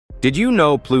Did you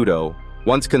know Pluto,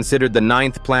 once considered the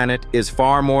ninth planet, is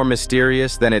far more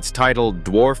mysterious than its title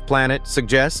Dwarf planet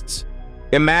suggests?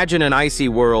 Imagine an icy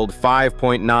world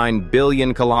 5.9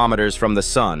 billion kilometers from the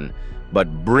Sun,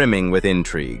 but brimming with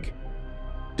intrigue.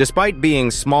 Despite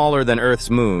being smaller than Earth's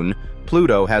moon,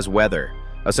 Pluto has weather,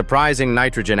 a surprising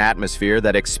nitrogen atmosphere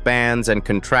that expands and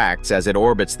contracts as it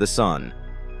orbits the Sun.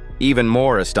 Even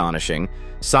more astonishing,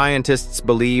 scientists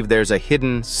believe there's a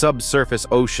hidden subsurface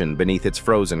ocean beneath its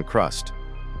frozen crust.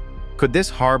 Could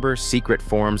this harbor secret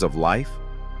forms of life?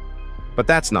 But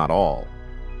that's not all.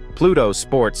 Pluto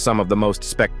sports some of the most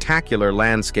spectacular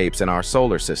landscapes in our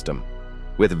solar system,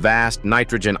 with vast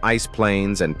nitrogen ice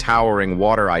plains and towering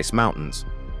water ice mountains.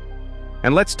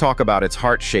 And let's talk about its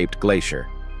heart-shaped glacier.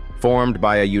 Formed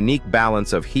by a unique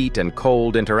balance of heat and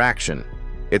cold interaction,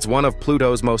 it's one of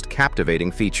Pluto's most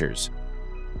captivating features.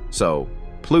 So,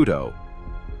 Pluto,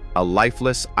 a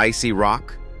lifeless, icy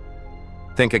rock?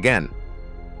 Think again.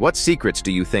 What secrets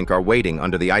do you think are waiting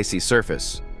under the icy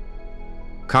surface?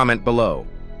 Comment below.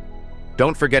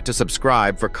 Don't forget to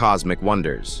subscribe for cosmic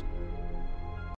wonders.